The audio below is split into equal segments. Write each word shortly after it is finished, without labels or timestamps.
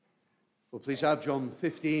Well, please have John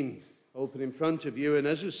 15 open in front of you. And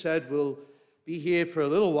as you said, we'll be here for a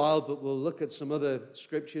little while, but we'll look at some other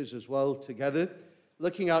scriptures as well together,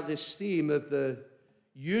 looking at this theme of the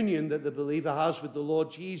union that the believer has with the Lord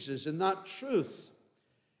Jesus. And that truth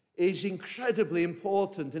is incredibly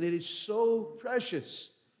important, and it is so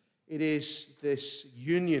precious. It is this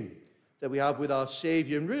union that we have with our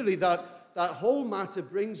Savior. And really, that whole matter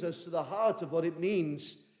brings us to the heart of what it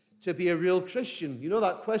means to be a real Christian. You know,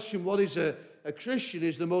 that question, what is a Christian,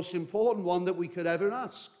 is the most important one that we could ever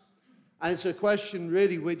ask. And it's a question,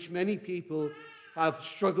 really, which many people have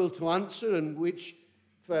struggled to answer, and which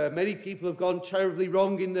many people have gone terribly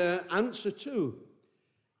wrong in their answer to.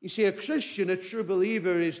 You see, a Christian, a true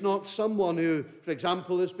believer, is not someone who, for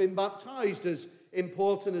example, has been baptized, as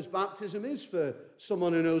important as baptism is for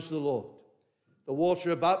someone who knows the Lord. The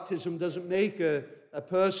water of baptism doesn't make a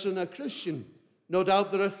person a Christian. No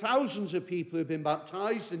doubt there are thousands of people who have been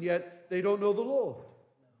baptized, and yet they don't know the Lord.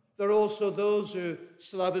 There are also those who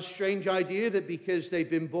still have a strange idea that because they've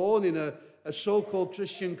been born in a so-called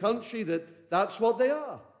Christian country, that's what they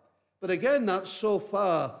are. But again, that's so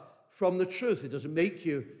far from the truth. It doesn't make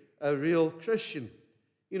you a real Christian.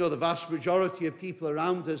 You know, the vast majority of people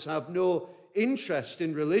around us have no interest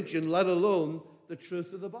in religion, let alone the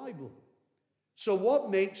truth of the Bible. So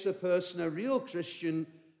what makes a person a real Christian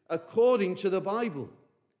according to the Bible?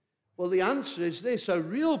 Well, the answer is this: a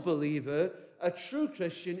real believer, a true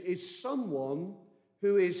Christian, is someone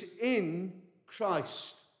who is in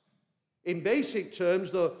Christ. In basic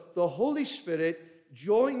terms, the Holy Spirit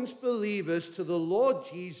joins believers to the Lord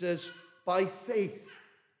Jesus by faith.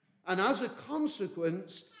 And as a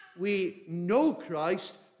consequence, we know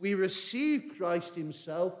Christ, we receive Christ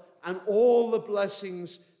himself, and all the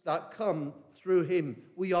blessings that come through him.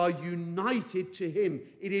 We are united to him.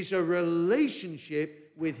 It is a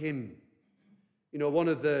relationship with him. You know, one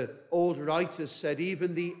of the old writers said,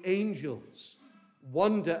 even the angels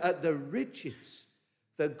wonder at the riches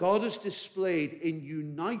that God has displayed in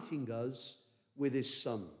uniting us with his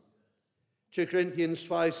Son. 2 Corinthians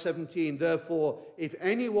 5:17, therefore, if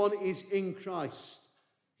anyone is in Christ,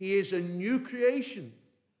 he is a new creation.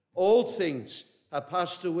 Old things have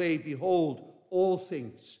passed away. Behold, all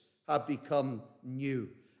things have become new.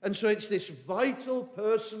 And so it's this vital,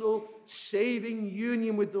 personal, saving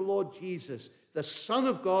union with the Lord Jesus, the Son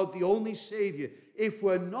of God, the only Savior. If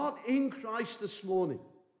we're not in Christ this morning,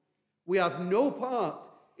 we have no part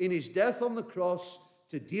in his death on the cross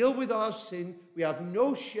to deal with our sin. We have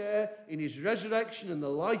no share in his resurrection and the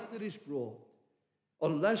life that is brought.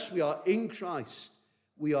 Unless we are in Christ,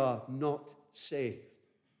 we are not saved.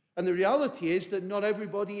 And the reality is that not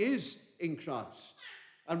everybody is in Christ.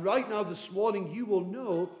 And right now, this morning, you will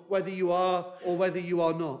know whether you are or whether you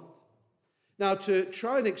are not. Now, to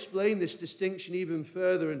try and explain this distinction even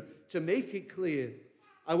further and to make it clear,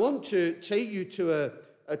 I want to take you to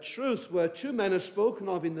a truth where two men are spoken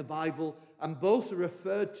of in the Bible, and both are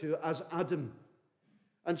referred to as Adam.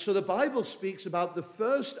 And so the Bible speaks about the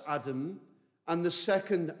first Adam and the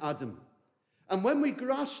second Adam. And when we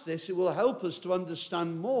grasp this, it will help us to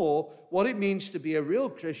understand more what it means to be a real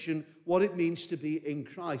Christian, what it means to be in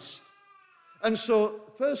Christ. And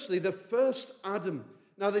so, firstly, the first Adam.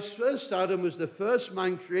 Now, this first Adam was the first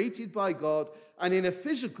man created by God, and in a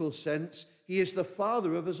physical sense, he is the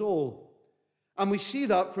father of us all. And we see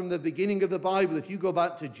that from the beginning of the Bible. If you go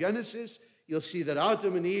back to Genesis, you'll see that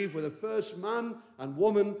Adam and Eve were the first man and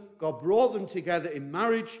woman. God brought them together in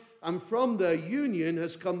marriage, and from their union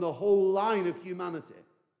has come the whole line of humanity.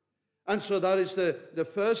 And so that is the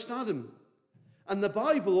first Adam. And the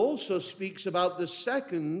Bible also speaks about the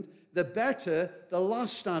second, the better, the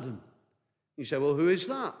last Adam. You say, well, who is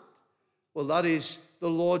that? Well, that is the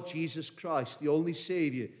Lord Jesus Christ, the only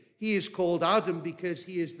Savior. He is called Adam because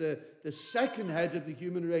he is the second head of the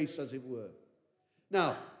human race, as it were.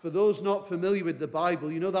 Now, for those not familiar with the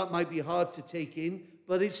Bible, you know that might be hard to take in,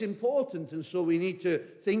 but it's important, and so we need to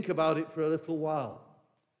think about it for a little while.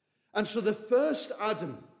 And so the first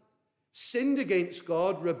Adam sinned against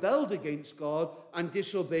God, rebelled against God, and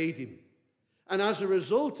disobeyed him. And as a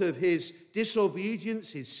result of his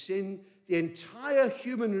disobedience, his sin, the entire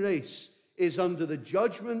human race is under the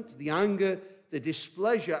judgment, the anger, the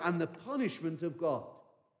displeasure, and the punishment of God.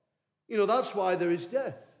 You know, that's why there is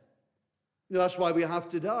death. You know, that's why we have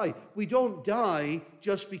to die. We don't die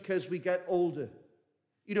just because we get older.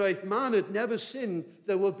 You know, if man had never sinned,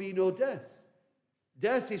 there would be no death.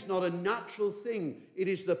 Death is not a natural thing. It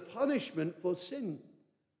is the punishment for sin.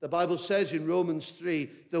 The Bible says in Romans 3,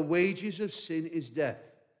 the wages of sin is death.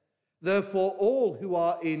 Therefore, all who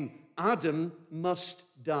are in Adam must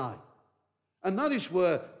die. And that is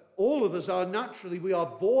where all of us are naturally, we are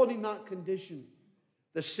born in that condition.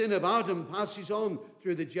 The sin of Adam passes on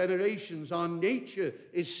through the generations. Our nature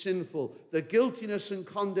is sinful. The guiltiness and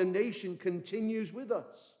condemnation continues with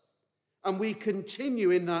us. And we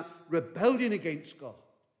continue in that rebellion against God.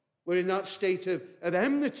 We're in that state of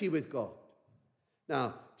enmity with God.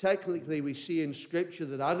 Now, technically, we see in Scripture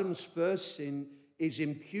that Adam's first sin is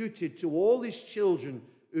imputed to all his children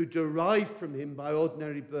who derive from him by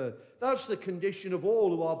ordinary birth. That's the condition of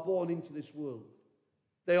all who are born into this world.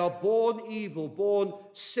 They are born evil, born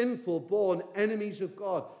sinful, born enemies of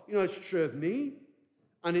God. You know, it's true of me,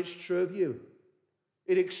 and it's true of you.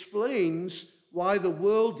 It explains why the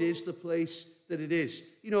world is the place that it is.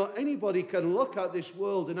 You know, anybody can look at this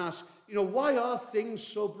world and ask, you know, why are things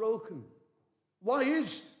so broken? Why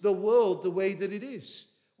is the world the way that it is?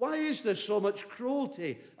 Why is there so much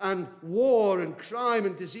cruelty and war and crime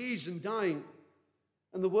and disease and dying?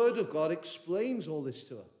 And the Word of God explains all this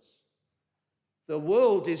to us. The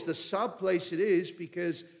world is the sad place it is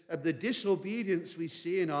because of the disobedience we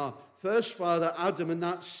see in our first father Adam and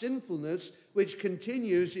that sinfulness which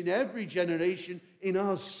continues in every generation in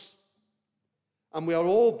us. And we are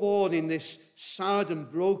all born in this sad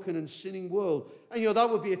and broken and sinning world. And you know, that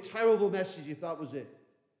would be a terrible message if that was it.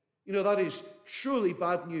 You know, that is truly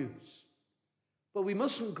bad news. But we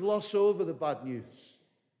mustn't gloss over the bad news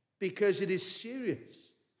because it is serious.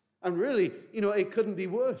 And really, you know, it couldn't be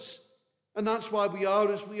worse. And that's why we are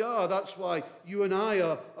as we are. That's why you and I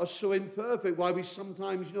are so imperfect. Why we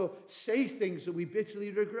sometimes, you know, say things that we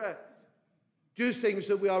bitterly regret. Do things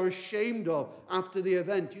that we are ashamed of after the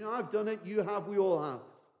event. You know, I've done it, you have, we all have.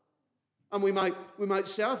 And we might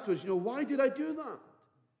say afterwards, you know, why did I do that?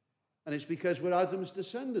 And it's because we're Adam's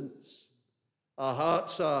descendants. Our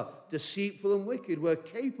hearts are deceitful and wicked. We're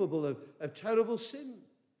capable of terrible sin.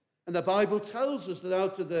 And the Bible tells us that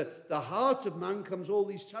out of the heart of man comes all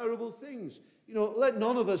these terrible things. You know, let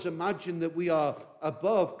none of us imagine that we are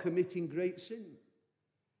above committing great sin.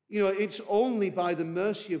 You know, it's only by the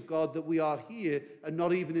mercy of God that we are here and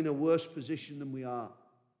not even in a worse position than we are.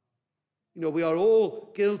 You know, we are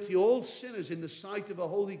all guilty, all sinners in the sight of a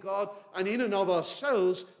holy God, and in and of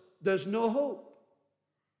ourselves, there's no hope.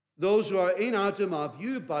 Those who are in Adam are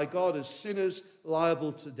viewed by God as sinners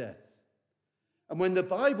liable to death. And when the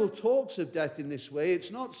Bible talks of death in this way,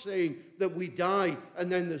 it's not saying that we die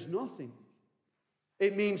and then there's nothing.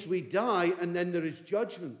 It means we die and then there is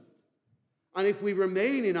judgment. And if we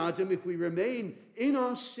remain in Adam, if we remain in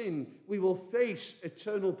our sin, we will face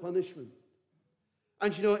eternal punishment.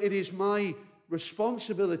 And you know, it is my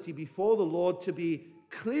responsibility before the Lord to be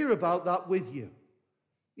clear about that with you.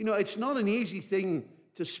 You know, it's not an easy thing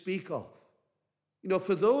to speak of. You know,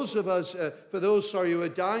 for those who are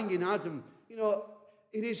dying in Adam, you know,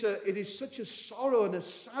 it is such a sorrow and a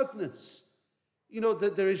sadness, you know,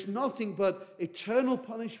 that there is nothing but eternal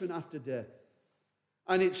punishment after death.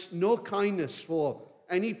 And it's no kindness for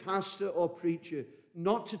any pastor or preacher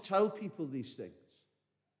not to tell people these things.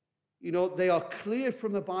 You know, they are clear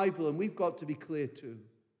from the Bible, and we've got to be clear too.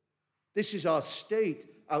 This is our state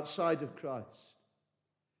outside of Christ.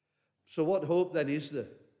 So what hope then is there?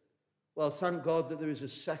 Well, thank God that there is a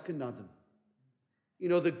second Adam. You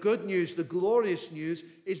know, the good news, the glorious news,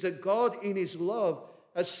 is that God in his love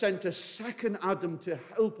has sent a second Adam to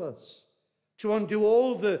help us, to undo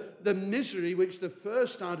all the misery which the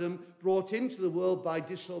first Adam brought into the world by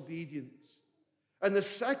disobedience. And the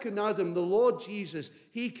second Adam, the Lord Jesus,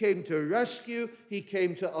 he came to rescue, he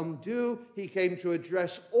came to undo, he came to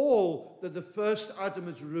address all that the first Adam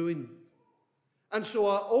has ruined. And so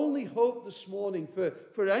our only hope this morning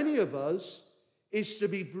for any of us is to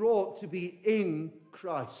be brought to be in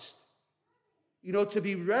Christ. You know, to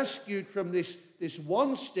be rescued from this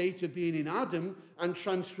one state of being in Adam and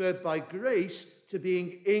transferred by grace to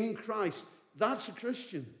being in Christ. That's a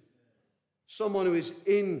Christian. Someone who is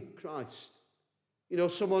in Christ. You know,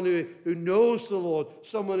 someone who knows the Lord.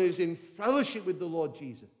 Someone who is in fellowship with the Lord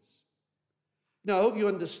Jesus. Now, I hope you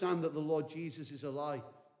understand that the Lord Jesus is alive.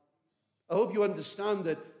 I hope you understand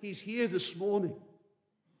that he's here this morning.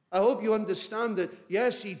 I hope you understand that,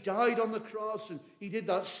 yes, he died on the cross and he did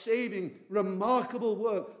that saving, remarkable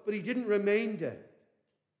work, but he didn't remain dead.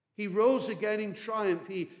 He rose again in triumph.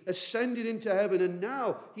 He ascended into heaven, and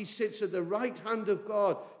now he sits at the right hand of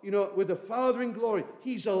God, you know, with the Father in glory.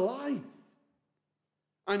 He's alive.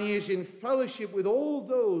 And he is in fellowship with all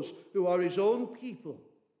those who are his own people,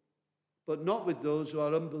 but not with those who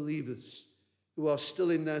are unbelievers, who are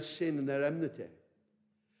still in their sin and their enmity.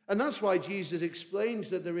 And that's why Jesus explains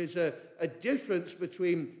that there is a difference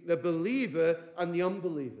between the believer and the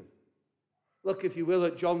unbeliever. Look, if you will,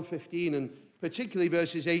 at John 15, and particularly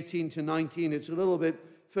verses 18 to 19. It's a little bit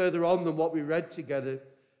further on than what we read together.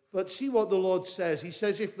 But see what the Lord says. He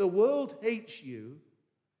says, if the world hates you,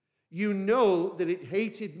 you know that it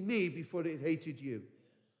hated me before it hated you.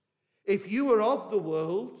 If you were of the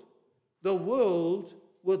world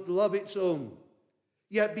would love its own.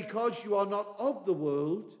 Yet because you are not of the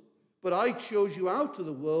world, but I chose you out of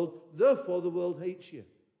the world, therefore the world hates you.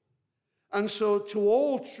 And so to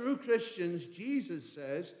all true Christians, Jesus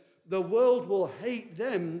says, the world will hate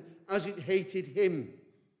them as it hated him.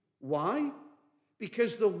 Why?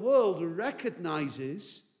 Because the world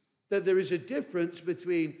recognizes that there is a difference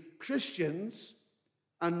between Christians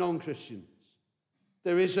and non-Christians.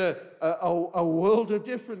 There is a world of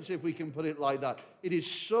difference, if we can put it like that. It is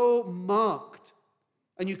so marked,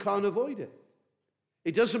 and you can't avoid it.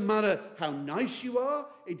 It doesn't matter how nice you are.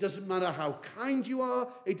 It doesn't matter how kind you are.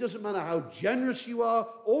 It doesn't matter how generous you are.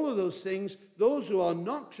 All of those things, those who are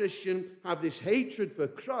not Christian have this hatred for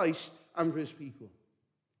Christ and for his people.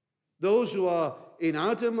 Those who are in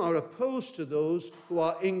Adam are opposed to those who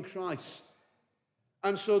are in Christ.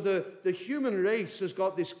 And so the human race has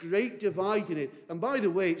got this great divide in it. And by the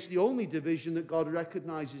way, it's the only division that God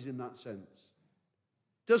recognizes in that sense.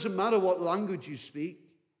 It doesn't matter what language you speak.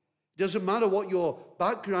 It doesn't matter what your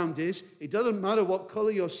background is. It doesn't matter what color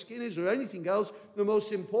your skin is or anything else. The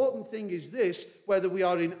most important thing is this, whether we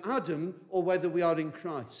are in Adam or whether we are in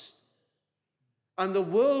Christ. And the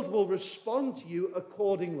world will respond to you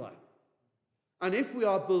accordingly. And if we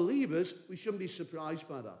are believers, we shouldn't be surprised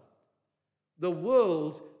by that. The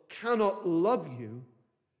world cannot love you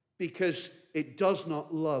because it does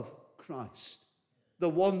not love Christ, the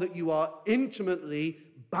one that you are intimately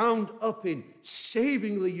bound up in,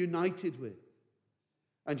 savingly united with.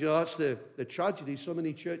 And you know, that's the tragedy. So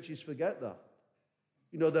many churches forget that.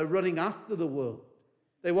 You know, they're running after the world.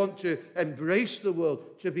 They want to embrace the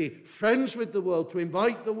world, to be friends with the world, to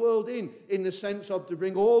invite the world in the sense of to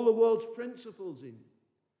bring all the world's principles in.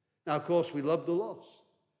 Now, of course, we love the lost.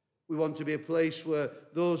 We want to be a place where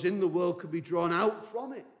those in the world can be drawn out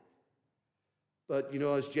from it. But, you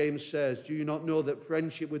know, as James says, do you not know that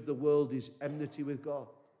friendship with the world is enmity with God?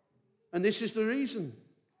 And this is the reason.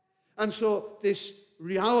 And so this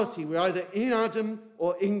reality, we're either in Adam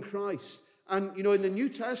or in Christ. And, you know, in the New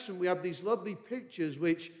Testament, we have these lovely pictures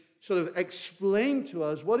which sort of explain to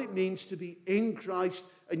us what it means to be in Christ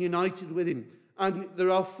and united with him. And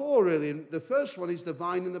there are four, really. And the first one is the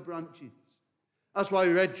vine and the branches. That's why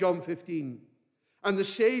we read John 15. And the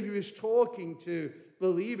Savior is talking to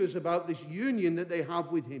believers about this union that they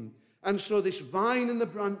have with him. And so this vine and the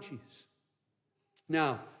branches.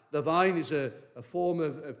 Now, the vine is a form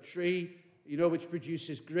of tree, you know, which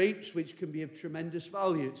produces grapes, which can be of tremendous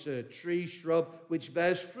value. It's a tree, shrub, which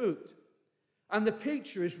bears fruit. And the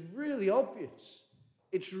picture is really obvious.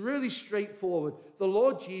 It's really straightforward. The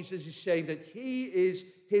Lord Jesus is saying that he is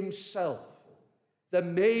himself, the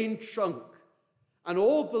main trunk. And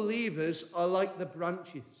all believers are like the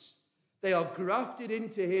branches. They are grafted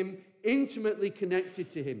into him, intimately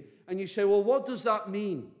connected to him. And you say, well, what does that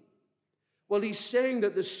mean? Well, he's saying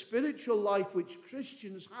that the spiritual life which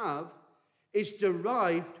Christians have is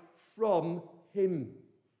derived from him.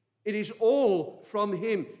 It is all from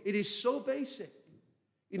him. It is so basic.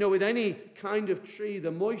 You know, with any kind of tree,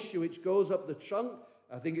 the moisture which goes up the trunk,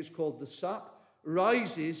 I think it's called the sap,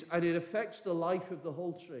 rises and it affects the life of the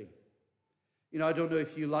whole tree. You know, I don't know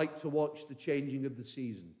if you like to watch the changing of the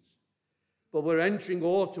seasons, but we're entering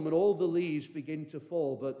autumn and all the leaves begin to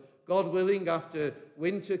fall. But God willing, after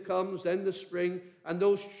winter comes, then the spring, and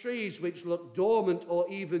those trees which look dormant or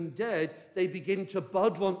even dead, they begin to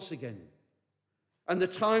bud once again. And the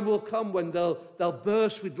time will come when they'll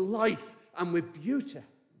burst with life and with beauty.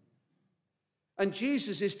 And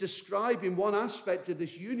Jesus is describing one aspect of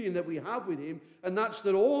this union that we have with him, and that's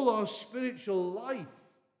that all our spiritual life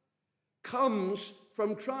comes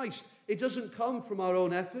from Christ. It doesn't come from our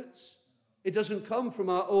own efforts. It doesn't come from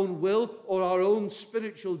our own will or our own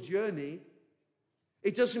spiritual journey.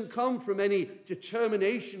 It doesn't come from any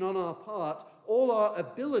determination on our part. All our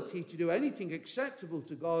ability to do anything acceptable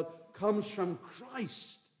to God comes from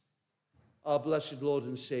Christ, our blessed Lord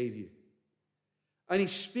and Savior. And he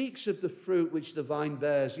speaks of the fruit which the vine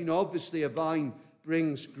bears. You know, obviously a vine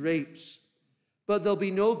brings grapes, but there'll be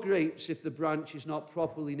no grapes if the branch is not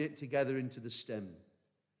properly knit together into the stem.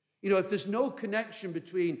 You know, if there's no connection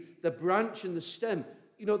between the branch and the stem,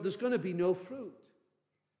 you know, there's going to be no fruit.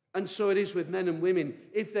 And so it is with men and women.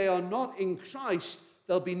 If they are not in Christ,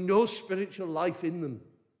 there'll be no spiritual life in them.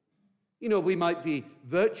 You know, we might be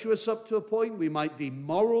virtuous up to a point. We might be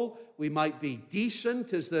moral. We might be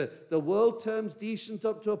decent, as the world terms decent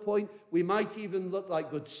up to a point. We might even look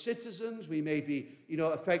like good citizens. We may be,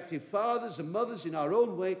 effective fathers and mothers in our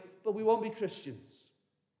own way, but we won't be Christians.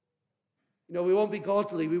 We won't be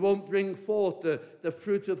godly. We won't bring forth the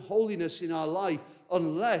fruit of holiness in our life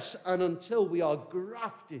unless and until we are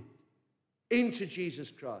grafted into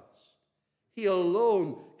Jesus Christ. He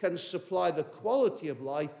alone can supply the quality of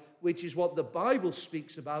life, which is what the Bible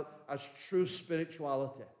speaks about as true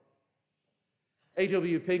spirituality.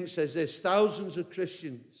 A.W. Pink says this: thousands of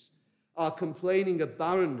Christians are complaining of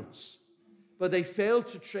barrenness, but they fail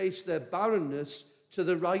to trace their barrenness to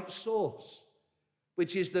the right source,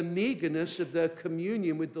 which is the meagerness of their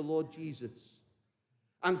communion with the Lord Jesus.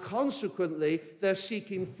 And consequently, they're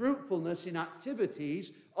seeking fruitfulness in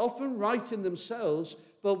activities, often right in themselves,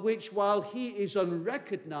 but which, while he is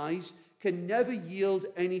unrecognized, can never yield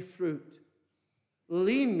any fruit.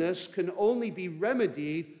 Leanness can only be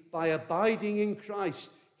remedied by abiding in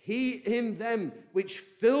Christ. He in them which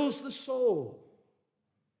fills the soul.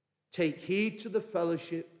 Take heed to the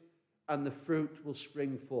fellowship, and the fruit will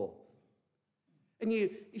spring forth. And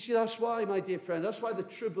you see, that's why, my dear friend, that's why the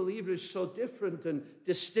true believer is so different and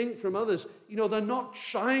distinct from others. They're not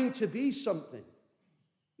trying to be something.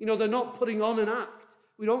 They're not putting on an act.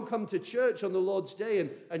 We don't come to church on the Lord's Day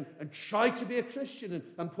and try to be a Christian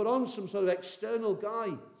and put on some sort of external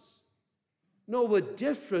guise. No, we're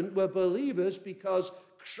different. We're believers because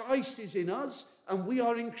Christ is in us and we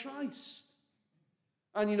are in Christ.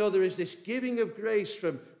 And there is this giving of grace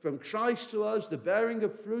from Christ to us, the bearing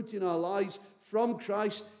of fruit in our lives from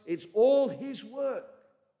Christ. It's all his work.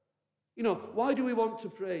 Why do we want to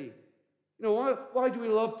pray? Why do we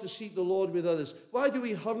love to seek the Lord with others? Why do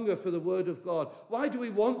we hunger for the word of God? Why do we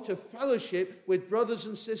want to fellowship with brothers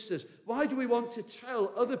and sisters? Why do we want to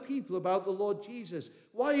tell other people about the Lord Jesus?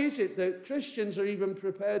 Why is it that Christians are even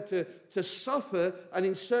prepared to suffer and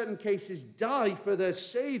in certain cases die for their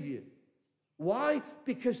Savior? Why?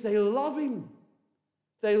 Because they love him.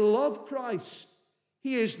 They love Christ.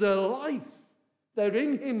 He is their life. They're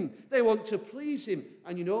in him. They want to please him.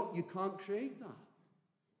 And you can't create that.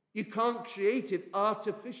 You can't create it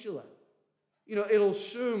artificially. It'll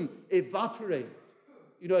soon evaporate,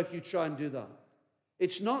 if you try and do that.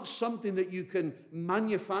 It's not something that you can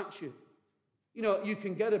manufacture. You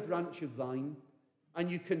can get a branch of vine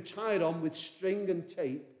and you can tie it on with string and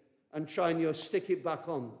tape and try and stick it back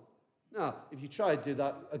on. Now, if you try to do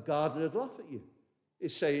that, a gardener would laugh at you.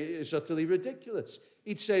 He'd say it's utterly ridiculous.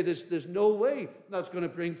 He'd say there's no way that's going to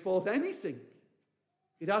bring forth anything.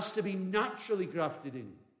 It has to be naturally grafted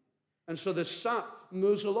in. And so the sap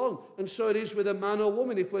moves along. And so it is with a man or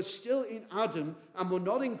woman. If we're still in Adam and we're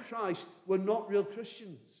not in Christ, we're not real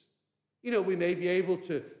Christians. We may be able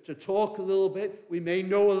to talk a little bit. We may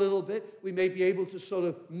know a little bit. We may be able to sort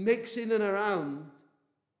of mix in and around.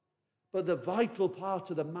 But the vital part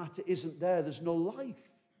of the matter isn't there. There's no life.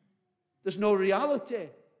 There's no reality.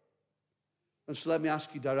 And so let me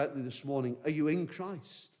ask you directly this morning, are you in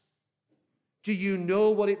Christ? Do you know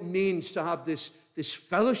what it means to have this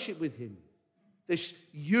fellowship with him, this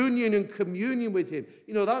union and communion with him?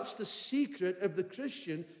 That's the secret of the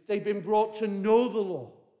Christian. They've been brought to know the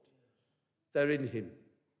Lord. They're in him.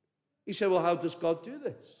 You say, well, how does God do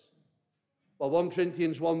this? Well, 1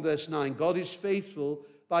 Corinthians 1 verse 9, God is faithful,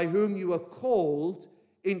 by whom you are called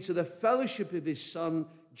into the fellowship of his Son,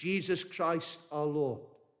 Jesus Christ our Lord.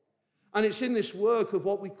 And it's in this work of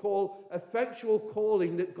what we call effectual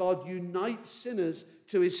calling that God unites sinners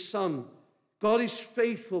to his Son. God is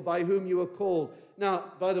faithful, by whom you are called. Now,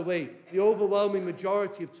 by the way, the overwhelming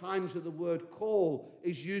majority of times that the word call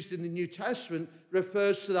is used in the New Testament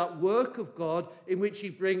refers to that work of God in which he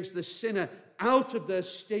brings the sinner out of their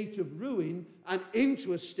state of ruin and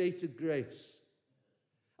into a state of grace.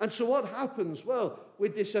 And so what happens? Well,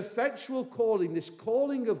 with this effectual calling, this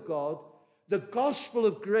calling of God, the gospel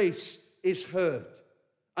of grace is heard.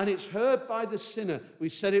 And it's heard by the sinner.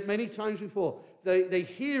 We've said it many times before. They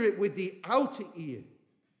hear it with the outer ear.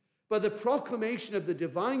 But the proclamation of the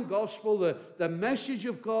divine gospel, the message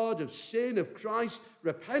of God, of sin, of Christ,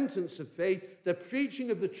 repentance of faith, the preaching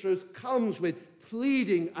of the truth comes with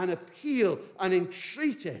pleading and appeal and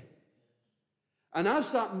entreaty. And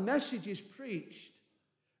as that message is preached,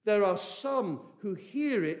 there are some who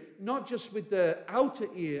hear it not just with their outer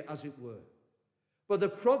ear, as it were, but the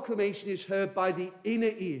proclamation is heard by the inner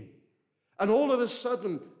ear. And all of a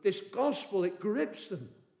sudden, this gospel, it grips them.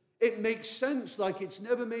 It makes sense like it's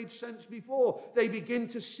never made sense before. They begin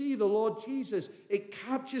to see the Lord Jesus. It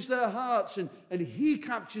captures their hearts, and he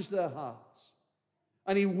captures their hearts.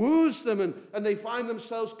 And he woos them, and they find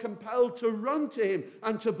themselves compelled to run to him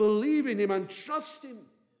and to believe in him and trust him.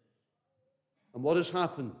 And what has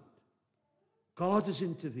happened? God has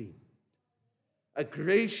intervened. A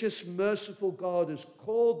gracious, merciful God has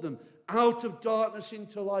called them out of darkness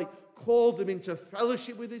into light, called them into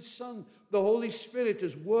fellowship with his Son. The Holy Spirit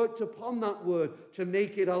has worked upon that word to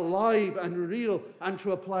make it alive and real and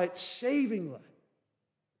to apply it savingly.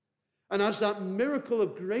 And as that miracle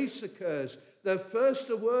of grace occurs, their first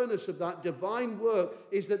awareness of that divine work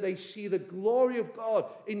is that they see the glory of God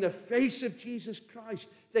in the face of Jesus Christ.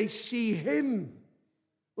 They see him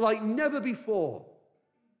like never before.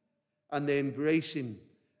 And they embrace him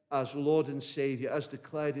as Lord and Savior, as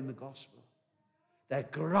declared in the gospel. They're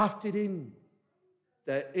grafted in.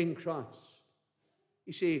 They're in Christ.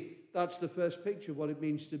 You see, that's the first picture of what it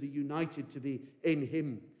means to be united, to be in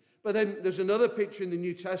him. But then there's another picture in the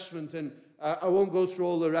New Testament, and I won't go through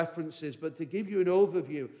all the references, but to give you an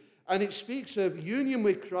overview. And it speaks of union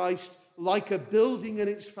with Christ like a building and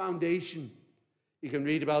its foundation. You can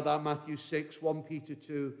read about that in Matthew 6, 1 Peter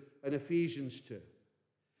 2, and Ephesians 2.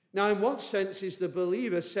 Now, in what sense is the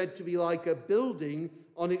believer said to be like a building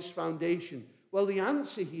on its foundation? Well, the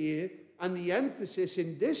answer here and the emphasis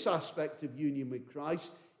in this aspect of union with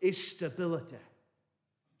Christ is stability.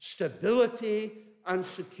 Stability and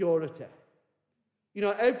security. You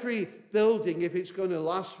know, every building, if it's going to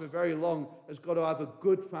last for very long, has got to have a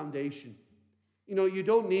good foundation. You know, you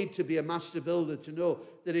don't need to be a master builder to know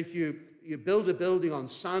that if you build a building on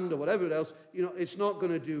sand or whatever else, you know, it's not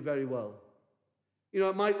going to do very well. You know,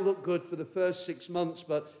 it might look good for the first 6 months,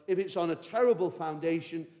 but if it's on a terrible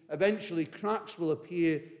foundation, eventually cracks will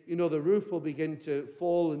appear, you know, the roof will begin to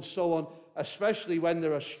fall and so on, especially when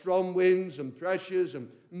there are strong winds and pressures and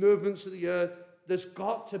movements of the earth. There's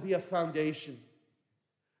got to be a foundation.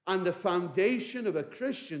 And the foundation of a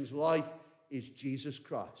Christian's life is Jesus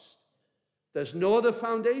Christ. There's no other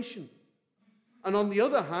foundation. And on the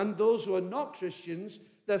other hand, those who are not Christians,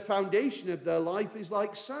 the foundation of their life is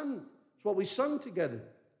like sand. It's what we sung together.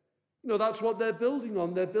 You know, that's what they're building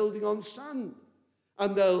on. They're building on sand.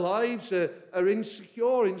 And their lives are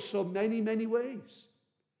insecure in so many, many ways.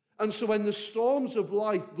 And so when the storms of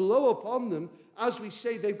life blow upon them, as we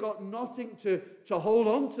say, they've got nothing to hold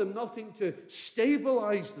on to them, nothing to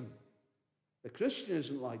stabilize them. The Christian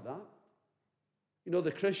isn't like that. You know,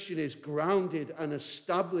 the Christian is grounded and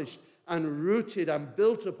established and rooted and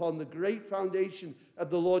built upon the great foundation of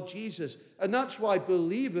the Lord Jesus. And that's why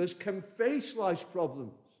believers can face life's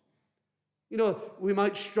problems. You know, we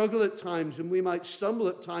might struggle at times and we might stumble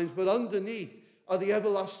at times, but underneath are the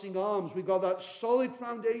everlasting arms. We've got that solid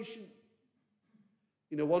foundation.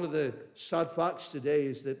 You know, one of the sad facts today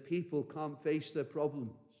is that people can't face their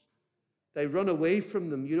problems. They run away from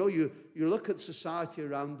them. You know, you look at society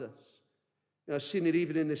around us. You know, I've seen it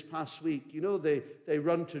even in this past week. You know, they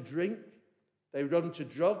run to drink. They run to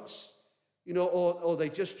drugs. You know, or they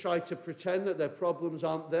just try to pretend that their problems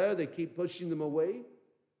aren't there. They keep pushing them away.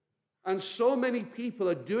 And so many people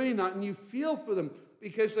are doing that, and you feel for them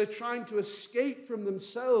because they're trying to escape from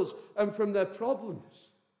themselves and from their problems.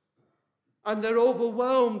 And they're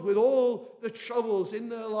overwhelmed with all the troubles in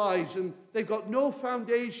their lives, and they've got no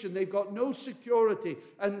foundation, they've got no security,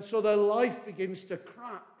 and so their life begins to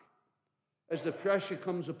crack as the pressure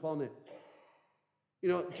comes upon it. You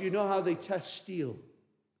know, do you know how they test steel?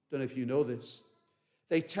 Don't know if you know this.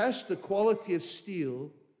 They test the quality of steel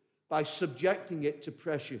by subjecting it to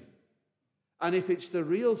pressure. And if it's the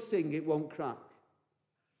real thing, it won't crack.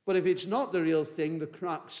 But if it's not the real thing, the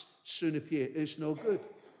cracks soon appear. It's no good.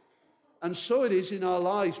 And so it is in our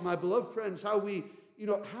lives, my beloved friends, how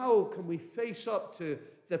can we face up to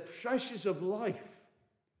the pressures of life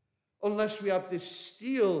unless we have this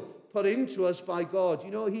steel put into us by God?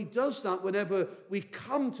 You know, he does that whenever we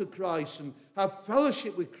come to Christ and have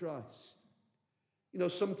fellowship with Christ. You know,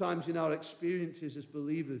 sometimes in our experiences as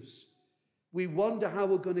believers, we wonder how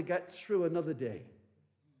we're going to get through another day.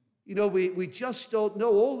 You know, we just don't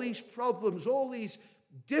know. All these problems, all these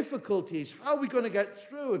difficulties, how are we going to get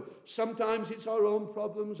through? And sometimes it's our own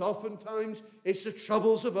problems. Oftentimes it's the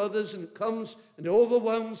troubles of others, and it comes and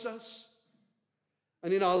overwhelms us.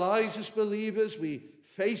 And in our lives as believers, we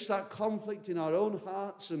face that conflict in our own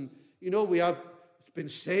hearts. And, you know, we have been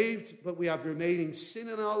saved, but we have remaining sin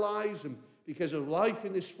in our lives. And because of life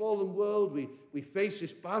in this fallen world, we face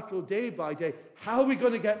this battle day by day. How are we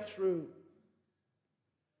going to get through?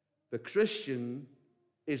 The Christian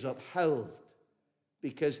is upheld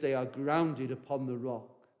because they are grounded upon the rock.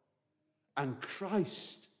 And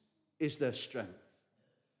Christ is their strength.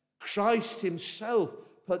 Christ himself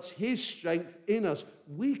puts his strength in us.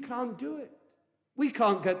 We can't do it. We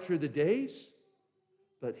can't get through the days.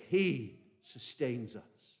 but he sustains us.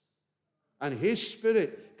 And his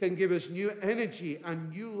Spirit can give us new energy and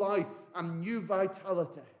new life and new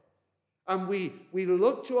vitality. And we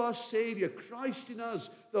look to our Savior, Christ in us,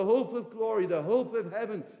 the hope of glory, the hope of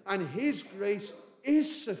heaven, and his grace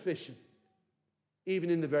is sufficient, even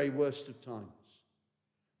in the very worst of times.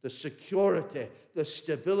 The security, the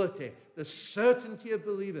stability, the certainty of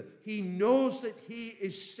believer. He knows that he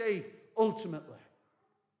is safe ultimately.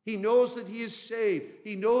 He knows that he is saved.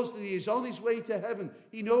 He knows that he is on his way to heaven.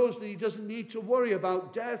 He knows that he doesn't need to worry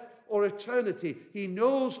about death or eternity. He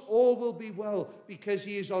knows all will be well because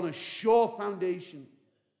he is on a sure foundation.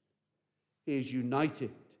 He is united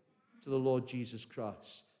to the Lord Jesus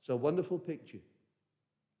Christ. It's a wonderful picture.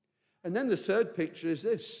 And then the third picture is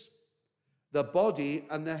this: the body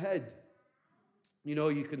and the head. You know,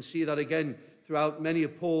 you can see that again throughout many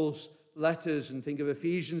of Paul's letters, and think of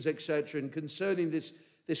Ephesians, etc. And concerning this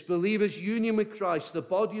believer's union with Christ, the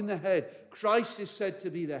body and the head. Christ is said to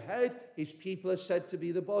be the head. His people are said to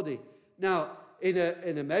be the body. Now, in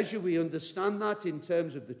a measure, we understand that in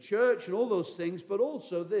terms of the church and all those things, but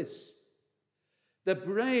also this: the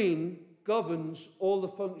brain governs all the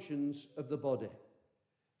functions of the body.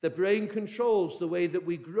 The brain controls the way that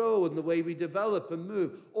we grow and the way we develop and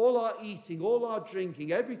move. All our eating, all our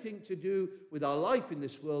drinking, everything to do with our life in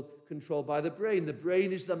this world, controlled by the brain. The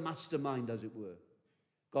brain is the mastermind, as it were.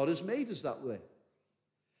 God has made us that way.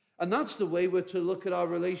 And that's the way we're to look at our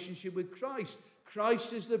relationship with Christ.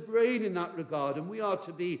 Christ is the brain in that regard, and we are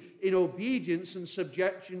to be in obedience and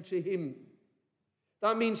subjection to him.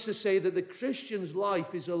 That means to say that the Christian's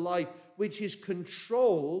life is a life which is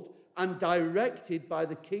controlled and directed by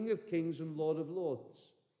the King of Kings and Lord of Lords.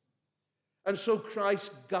 And so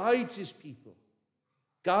Christ guides his people,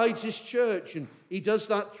 guides his church, and he does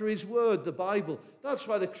that through his word, the Bible. That's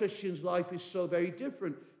why the Christian's life is so very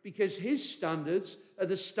different, because his standards are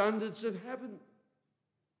the standards of heaven.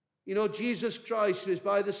 You know, Jesus Christ is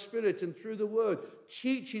by the Spirit and through the word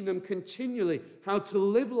teaching them continually how to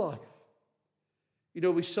live life. You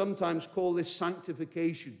know, we sometimes call this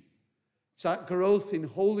sanctification. It's that growth in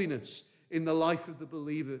holiness in the life of the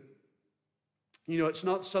believer. You know, it's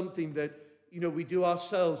not something that, we do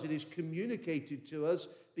ourselves. It is communicated to us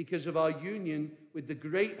because of our union with the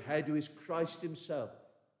great head who is Christ himself.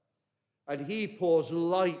 And he pours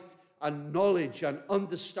light and knowledge and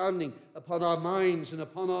understanding upon our minds and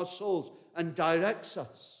upon our souls and directs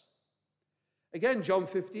us. Again, John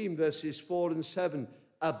 15, verses 4 and 7.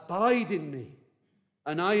 Abide in me,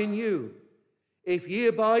 and I in you. If ye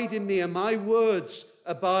abide in me, and my words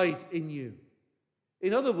abide in you.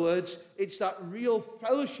 In other words, it's that real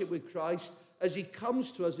fellowship with Christ as he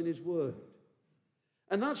comes to us in his word.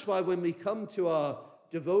 And that's why when we come to our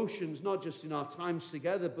devotions, not just in our times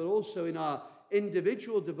together, but also in our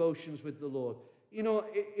individual devotions with the Lord,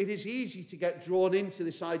 it is easy to get drawn into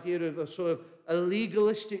this idea of a sort of a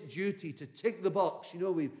legalistic duty to tick the box.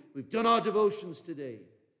 We've done our devotions today.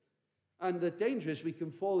 And the danger is we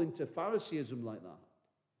can fall into Phariseeism like that.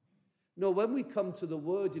 No, when we come to the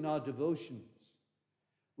word in our devotions,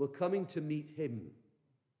 we're coming to meet him.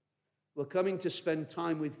 We're coming to spend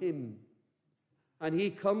time with him. And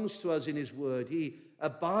he comes to us in his word. He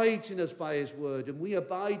abides in us by his word. And we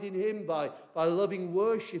abide in him by loving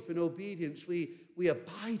worship and obedience. We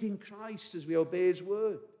abide in Christ as we obey his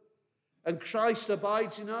word. And Christ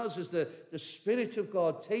abides in us as the Spirit of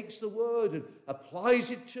God takes the word and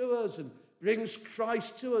applies it to us and brings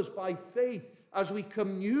Christ to us by faith as we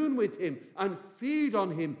commune with him and feed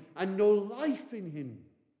on him and know life in him.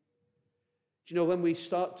 Do when we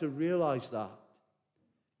start to realize that,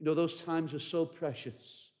 those times are so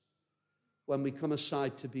precious when we come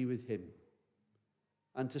aside to be with him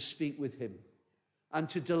and to speak with him and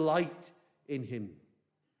to delight in him.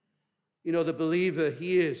 The believer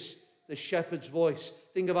hears the shepherd's voice.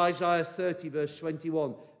 Think of Isaiah 30, verse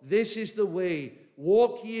 21. This is the way,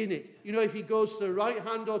 walk ye in it. If he goes to the right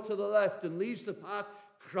hand or to the left and leaves the path,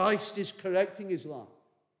 Christ is correcting his life.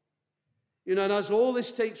 And as all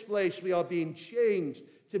this takes place, we are being changed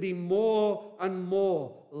to be more and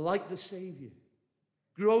more like the Savior,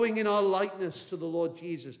 growing in our likeness to the Lord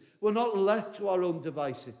Jesus. We're not left to our own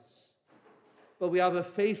devices, but we have a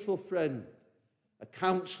faithful friend, a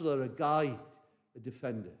counselor, a guide, a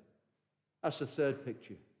defender. That's the third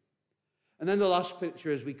picture. And then the last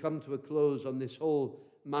picture as we come to a close on this whole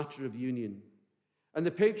matter of union. And the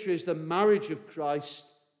picture is the marriage of Christ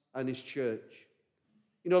and his church.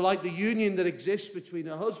 Like the union that exists between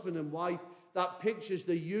a husband and wife, that pictures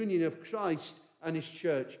the union of Christ and his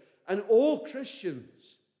church. And all Christians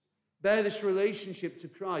bear this relationship to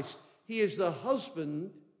Christ. He is the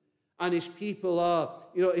husband and his people are,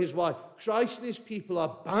 his wife. Christ and his people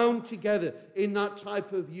are bound together in that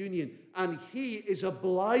type of union, and he is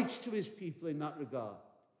obliged to his people in that regard.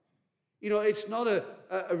 It's not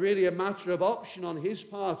really a matter of option on his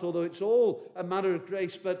part, although it's all a matter of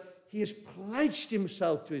grace, but he has pledged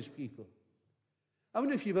himself to his people. I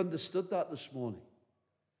wonder if you've understood that this morning.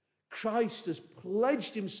 Christ has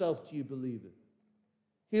pledged himself to you, believer.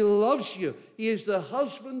 He loves you. He is the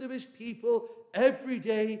husband of his people every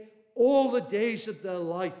day, all the days of their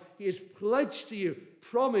life. He has pledged to you,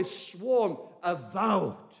 promised, sworn,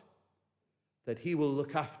 avowed that he will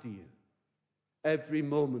look after you every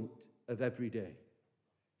moment of every day.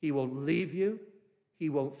 He won't leave you. He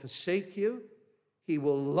won't forsake you. He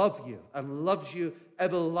will love you and loves you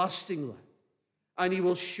everlastingly. And he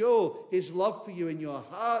will show his love for you in your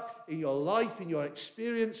heart, in your life, in your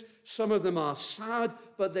experience. Some of them are sad,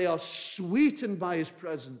 but they are sweetened by his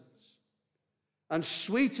presence and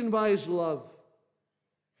sweetened by his love.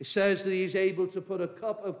 It says that he is able to put a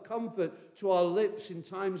cup of comfort to our lips in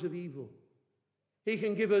times of evil. He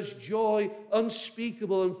can give us joy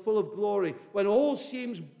unspeakable and full of glory. When all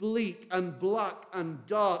seems bleak and black and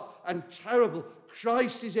dark and terrible,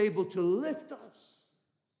 Christ is able to lift us,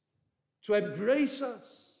 to embrace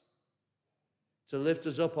us, to lift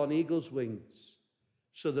us up on eagle's wings,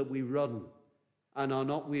 so that we run and are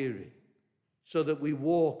not weary, so that we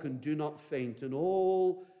walk and do not faint, and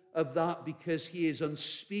all of that because he is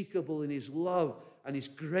unspeakable in his love and his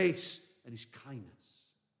grace and his kindness.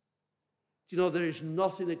 Do you know, there is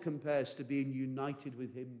nothing that compares to being united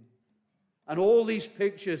with him. And all these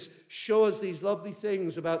pictures show us these lovely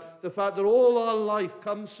things about the fact that all our life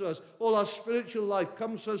comes to us, all our spiritual life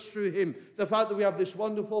comes to us through him. The fact that we have this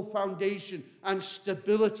wonderful foundation and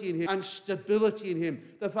stability in him,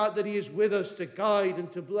 The fact that he is with us to guide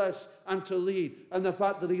and to bless and to lead. And the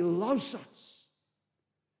fact that he loves us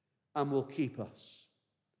and will keep us.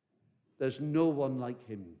 There's no one like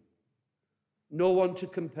him. No one to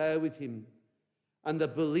compare with him. And the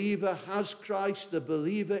believer has Christ, the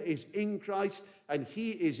believer is in Christ, and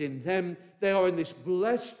he is in them. They are in this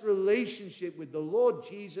blessed relationship with the Lord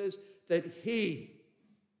Jesus, that he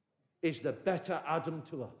is the better Adam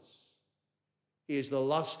to us. He is the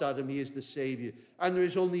last Adam, he is the Savior. And there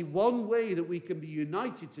is only one way that we can be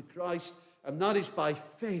united to Christ, and that is by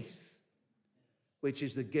faith, which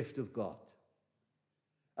is the gift of God.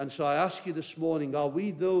 And so I ask you this morning, are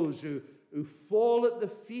we those who fall at the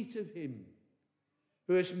feet of him,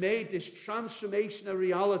 who has made this transformation a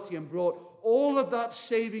reality and brought all of that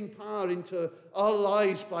saving power into our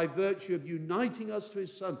lives by virtue of uniting us to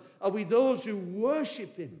his Son? Are we those who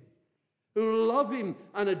worship him, who love him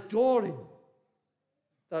and adore him?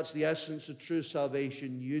 That's the essence of true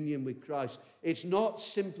salvation, union with Christ. It's not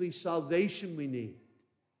simply salvation we need.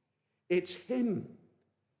 It's him.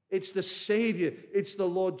 It's the Savior. It's the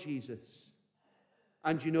Lord Jesus.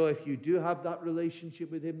 And you know, if you do have that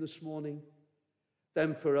relationship with him this morning,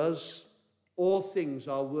 then for us, all things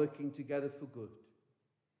are working together for good.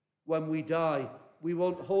 When we die, we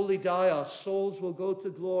won't wholly die. Our souls will go to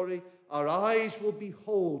glory. Our eyes will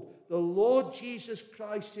behold the Lord Jesus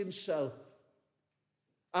Christ himself.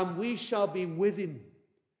 And we shall be with him.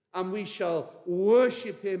 And we shall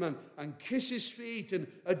worship him and kiss his feet and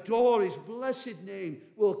adore his blessed name.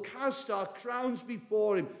 We'll cast our crowns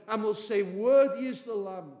before him and we'll say, worthy is the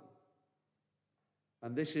Lamb.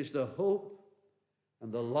 And this is the hope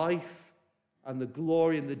and the life and the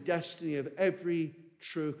glory and the destiny of every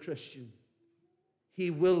true Christian. He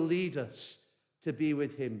will lead us to be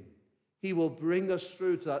with him. He will bring us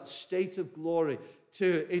through to that state of glory,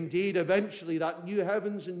 to indeed eventually that new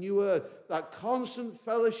heavens and new earth, that constant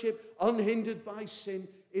fellowship unhindered by sin.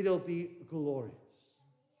 It'll be glorious.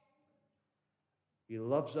 He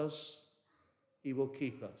loves us. He will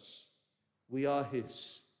keep us. We are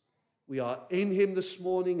his. We are in him this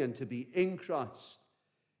morning, and to be in Christ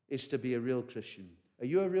is to be a real Christian. Are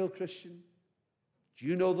you a real Christian? Do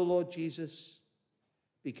you know the Lord Jesus?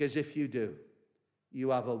 Because if you do, you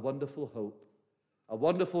have a wonderful hope, a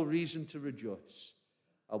wonderful reason to rejoice,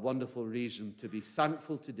 a wonderful reason to be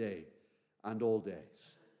thankful today and all days.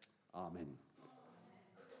 Amen.